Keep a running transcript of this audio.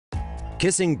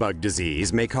Kissing bug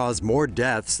disease may cause more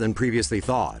deaths than previously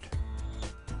thought.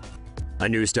 A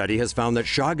new study has found that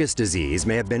Chagas disease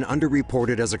may have been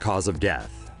underreported as a cause of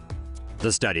death.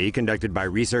 The study, conducted by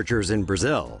researchers in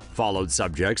Brazil, followed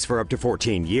subjects for up to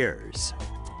 14 years.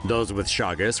 Those with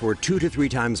Chagas were 2 to 3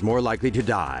 times more likely to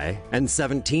die and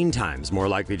 17 times more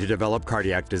likely to develop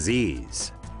cardiac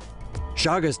disease.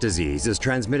 Chagas disease is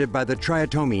transmitted by the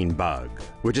triatomine bug,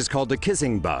 which is called the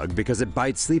kissing bug because it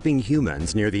bites sleeping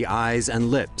humans near the eyes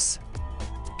and lips.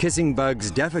 Kissing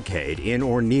bugs defecate in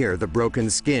or near the broken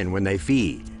skin when they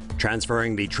feed,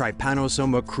 transferring the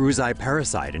Trypanosoma cruzi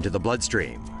parasite into the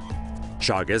bloodstream.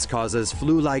 Chagas causes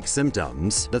flu-like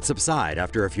symptoms that subside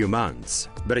after a few months,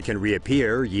 but it can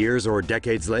reappear years or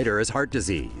decades later as heart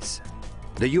disease.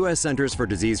 The U.S. Centers for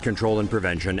Disease Control and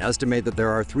Prevention estimate that there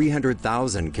are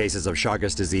 300,000 cases of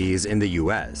Chagas disease in the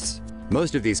U.S.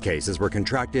 Most of these cases were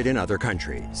contracted in other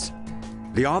countries.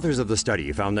 The authors of the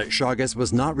study found that Chagas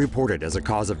was not reported as a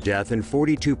cause of death in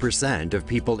 42% of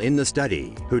people in the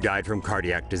study who died from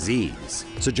cardiac disease,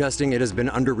 suggesting it has been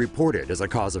underreported as a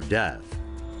cause of death.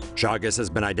 Chagas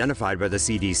has been identified by the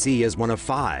CDC as one of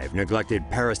 5 neglected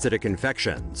parasitic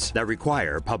infections that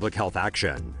require public health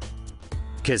action.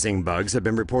 Kissing bugs have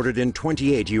been reported in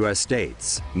 28 U.S.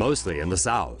 states, mostly in the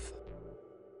South.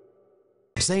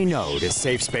 Say no to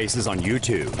safe spaces on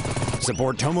YouTube.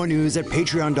 Support TomoNews at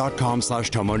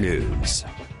patreon.com/TomoNews.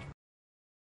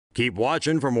 Keep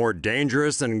watching for more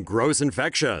dangerous and gross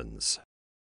infections.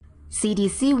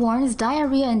 CDC warns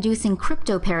diarrhea-inducing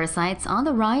cryptoparasites on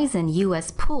the rise in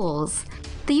U.S. pools.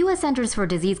 The U.S. Centers for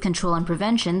Disease Control and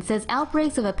Prevention says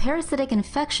outbreaks of a parasitic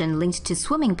infection linked to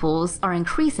swimming pools are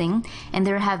increasing, and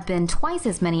there have been twice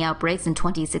as many outbreaks in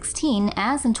 2016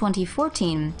 as in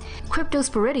 2014.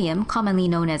 Cryptosporidium, commonly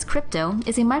known as crypto,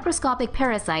 is a microscopic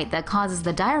parasite that causes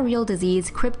the diarrheal disease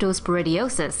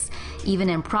cryptosporidiosis. Even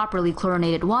in properly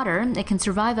chlorinated water, it can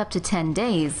survive up to 10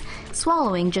 days.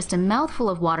 Swallowing just a mouthful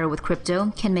of water with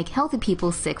crypto can make healthy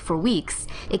people sick for weeks.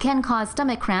 It can cause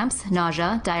stomach cramps,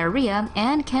 nausea, diarrhea,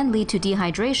 and can lead to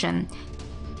dehydration.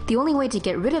 The only way to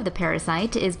get rid of the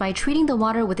parasite is by treating the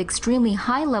water with extremely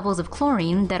high levels of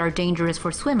chlorine that are dangerous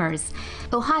for swimmers.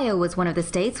 Ohio was one of the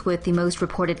states with the most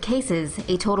reported cases.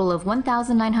 A total of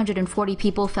 1,940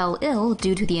 people fell ill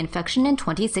due to the infection in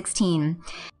 2016.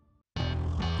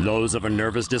 Those of a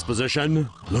nervous disposition,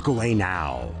 look away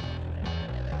now.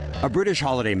 A British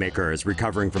holidaymaker is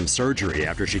recovering from surgery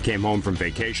after she came home from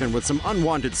vacation with some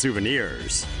unwanted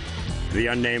souvenirs. The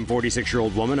unnamed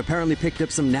 46-year-old woman apparently picked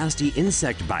up some nasty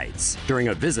insect bites during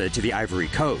a visit to the Ivory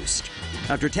Coast.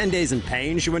 After 10 days in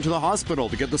pain, she went to the hospital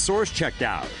to get the source checked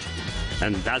out.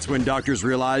 And that's when doctors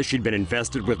realized she'd been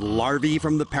infested with larvae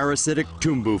from the parasitic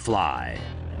TUMBU fly.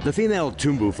 The female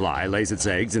TUMBU fly lays its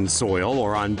eggs in soil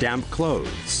or on damp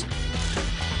clothes.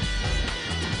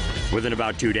 Within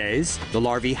about 2 days, the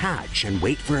larvae hatch and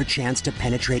wait for a chance to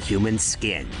penetrate human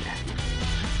skin.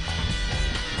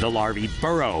 The larvae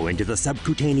burrow into the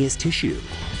subcutaneous tissue,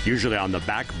 usually on the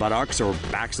back buttocks or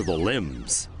backs of the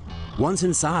limbs. Once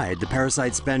inside, the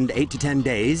parasites spend 8 to 10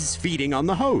 days feeding on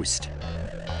the host.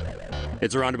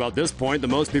 It's around about this point that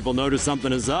most people notice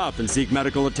something is up and seek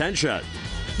medical attention.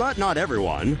 But not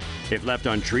everyone. If left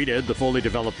untreated, the fully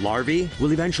developed larvae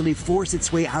will eventually force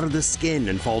its way out of the skin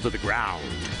and fall to the ground.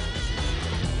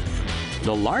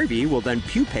 The larvae will then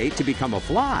pupate to become a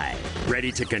fly,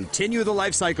 ready to continue the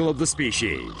life cycle of the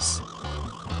species.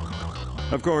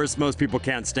 Of course, most people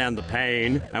can't stand the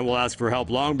pain and will ask for help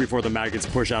long before the maggots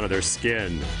push out of their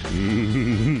skin.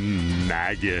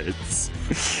 Maggots.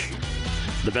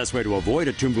 The best way to avoid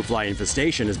a TUMBU fly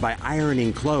infestation is by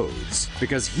ironing clothes,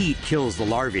 because heat kills the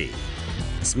larvae.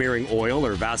 Smearing oil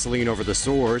or Vaseline over the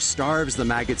sore starves the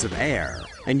maggots of air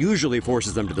and usually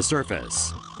forces them to the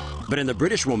surface. But in the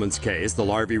British woman's case, the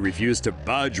larvae refused to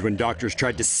budge when doctors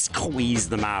tried to squeeze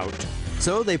them out.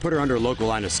 So they put her under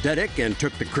local anesthetic and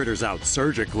took the critters out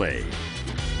surgically.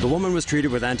 The woman was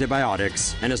treated with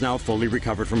antibiotics and is now fully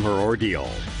recovered from her ordeal.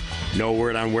 No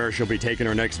word on where she'll be taking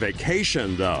her next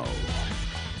vacation, though.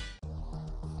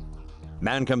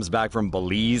 Man comes back from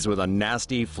Belize with a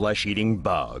nasty flesh-eating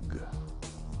bug.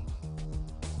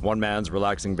 One man's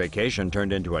relaxing vacation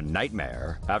turned into a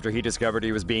nightmare after he discovered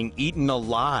he was being eaten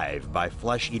alive by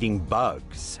flesh-eating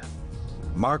bugs.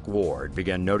 Mark Ward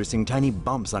began noticing tiny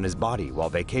bumps on his body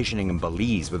while vacationing in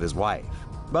Belize with his wife,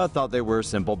 but thought they were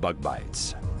simple bug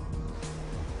bites.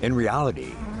 In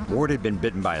reality, Ward had been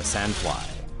bitten by a sandfly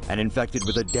and infected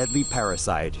with a deadly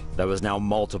parasite that was now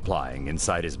multiplying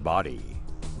inside his body.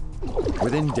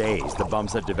 Within days, the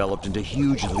bumps had developed into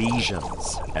huge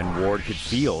lesions, and Ward could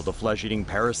feel the flesh-eating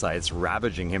parasites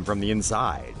ravaging him from the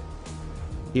inside.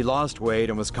 He lost weight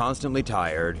and was constantly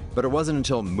tired, but it wasn't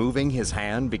until moving his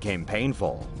hand became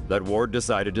painful that Ward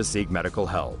decided to seek medical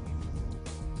help.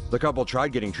 The couple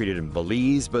tried getting treated in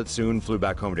Belize, but soon flew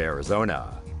back home to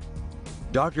Arizona.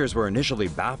 Doctors were initially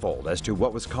baffled as to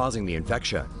what was causing the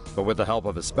infection, but with the help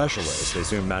of a specialist, they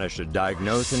soon managed to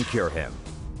diagnose and cure him.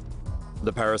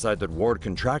 The parasite that Ward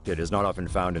contracted is not often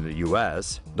found in the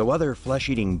US, though other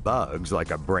flesh-eating bugs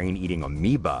like a brain-eating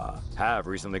amoeba have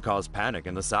recently caused panic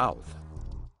in the South.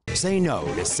 Say no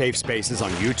to safe spaces on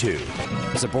YouTube.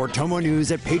 Support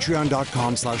TomoNews at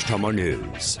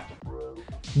patreon.com/TomoNews.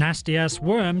 Nasty-ass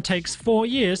worm takes 4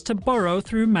 years to burrow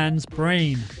through man's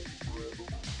brain.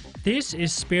 This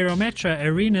is Spirometra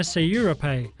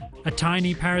erinaceuropae, a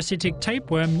tiny parasitic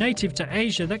tapeworm native to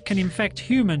Asia that can infect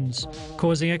humans,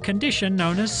 causing a condition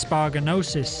known as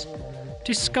sparganosis.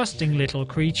 Disgusting little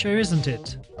creature, isn't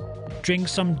it? Drink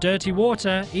some dirty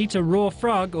water, eat a raw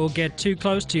frog, or get too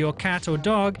close to your cat or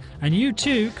dog, and you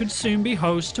too could soon be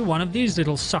host to one of these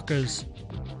little suckers.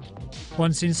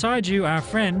 Once inside you, our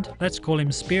friend, let's call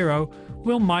him Spiro,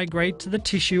 will migrate to the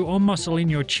tissue or muscle in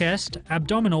your chest,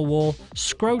 abdominal wall,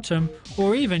 scrotum,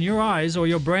 or even your eyes or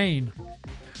your brain.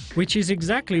 Which is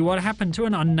exactly what happened to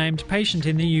an unnamed patient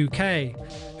in the UK,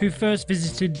 who first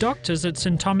visited doctors at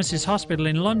St Thomas's Hospital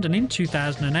in London in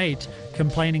 2008,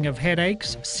 complaining of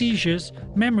headaches, seizures,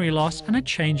 memory loss, and a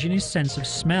change in his sense of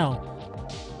smell.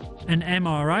 An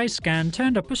MRI scan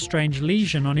turned up a strange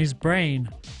lesion on his brain,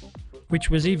 which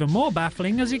was even more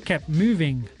baffling as it kept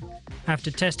moving.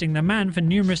 After testing the man for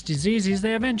numerous diseases,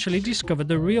 they eventually discovered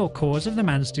the real cause of the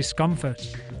man's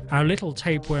discomfort: our little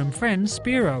tapeworm friend,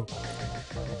 Spiro.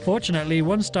 Fortunately,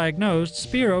 once diagnosed,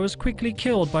 Spiro was quickly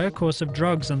killed by a course of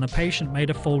drugs and the patient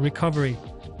made a full recovery.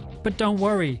 But don't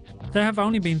worry, there have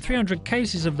only been 300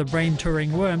 cases of the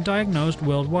brain-touring worm diagnosed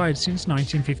worldwide since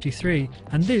 1953,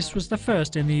 and this was the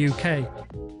first in the UK.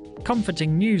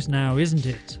 Comforting news now, isn't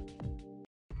it?